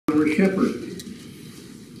for a shepherd.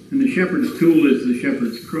 And the shepherd's tool is the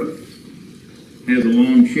shepherd's crook. It has a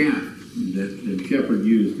long shaft that the shepherd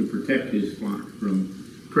used to protect his flock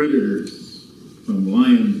from predators, from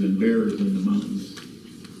lions and bears in the mountains.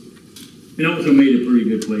 It also made a pretty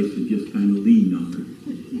good place to just kind of lean on it.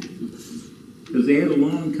 Because they had a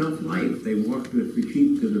long, tough life. They walked the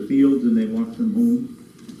sheep to the fields and they walked them home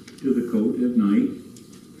to the cote at night.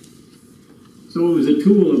 So it was a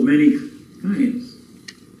tool of many kinds.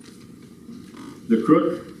 The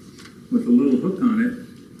crook, with a little hook on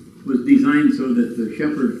it, was designed so that the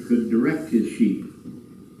shepherd could direct his sheep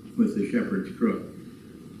with the shepherd's crook.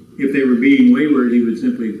 If they were being wayward, he would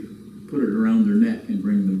simply put it around their neck and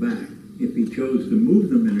bring them back. If he chose to move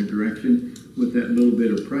them in a direction with that little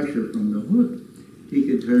bit of pressure from the hook, he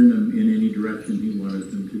could turn them in any direction he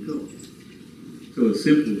wanted them to go. So a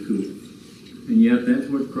simple tool. And yet that's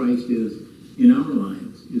what Christ is in our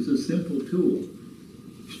lives, is a simple tool.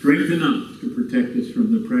 Strength enough to protect us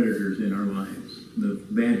from the predators in our lives, the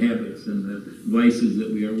bad habits and the vices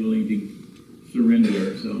that we are willing to surrender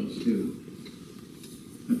ourselves to.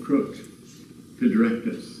 A crook to direct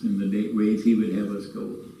us in the ways he would have us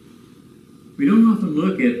go. We don't often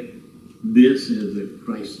look at this as a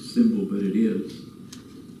Christ symbol, but it is.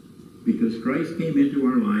 Because Christ came into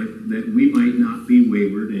our life that we might not be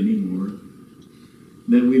wayward anymore,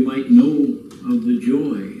 that we might know of the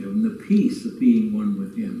joy and the peace of being one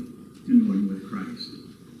with him and one with Christ.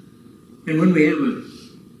 And when we have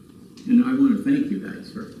and I want to thank you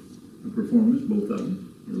guys for the performance, both of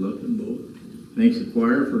them. I love them both. Thanks to the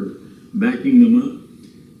choir for backing them up.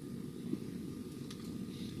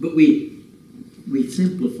 But we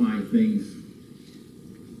simplify things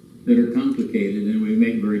that are complicated, and we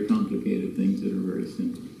make very complicated things that are very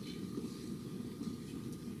simple.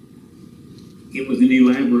 It was an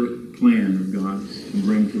elaborate plan of God's to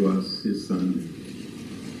bring to us his Son,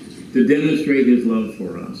 to demonstrate his love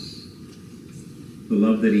for us, the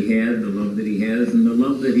love that he had, the love that he has, and the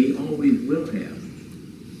love that he always will have,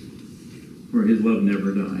 for his love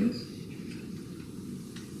never dies.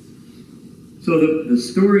 So the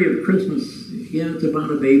story of Christmas, yeah, it's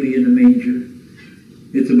about a baby in a manger.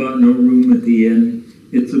 It's about no room at the inn.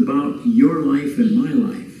 It's about your life and my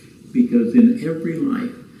life. Because in every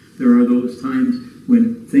life, there are those times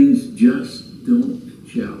when things just don't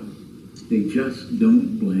gel. They just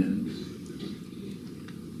don't blend.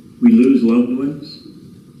 We lose loved ones,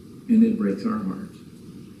 and it breaks our hearts.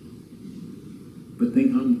 But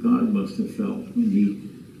think how God must have felt when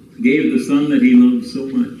he gave the Son that he loved so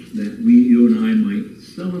much that you and I might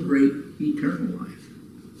celebrate eternal life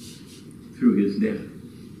through his death.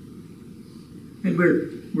 And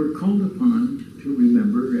we're called upon to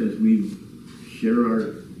remember as we share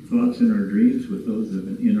our thoughts and our dreams with those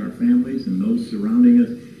in our families and those surrounding us,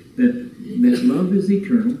 that love is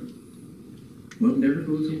eternal. Love never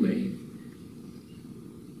goes away.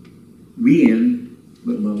 We end,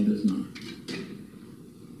 but love does not.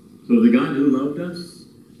 So the God who loved us,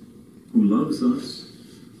 who loves us,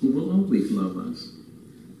 who will always love us,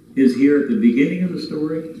 is here at the beginning of the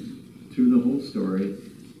story, through the whole story,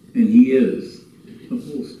 and he is the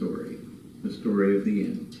whole story, the story of the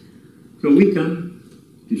end. So we come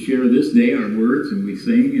to share this day our words, and we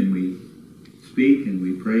sing, and we speak, and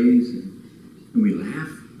we praise, and we laugh,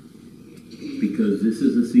 because this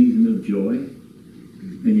is a season of joy,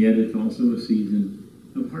 and yet it's also a season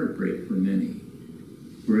of heartbreak for many,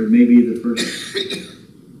 where it may be the first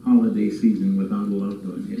holiday season without a loved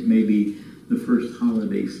one. It may be the first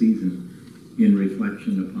holiday season in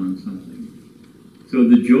reflection upon something. So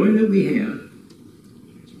the joy that we have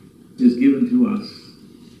is given to us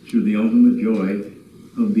through the ultimate joy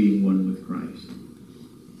of being one with Christ,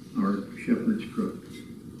 our shepherd's crook,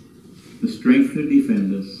 the strength to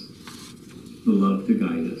defend us, the love to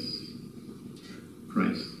guide us,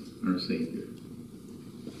 Christ, our Savior.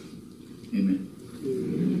 Amen.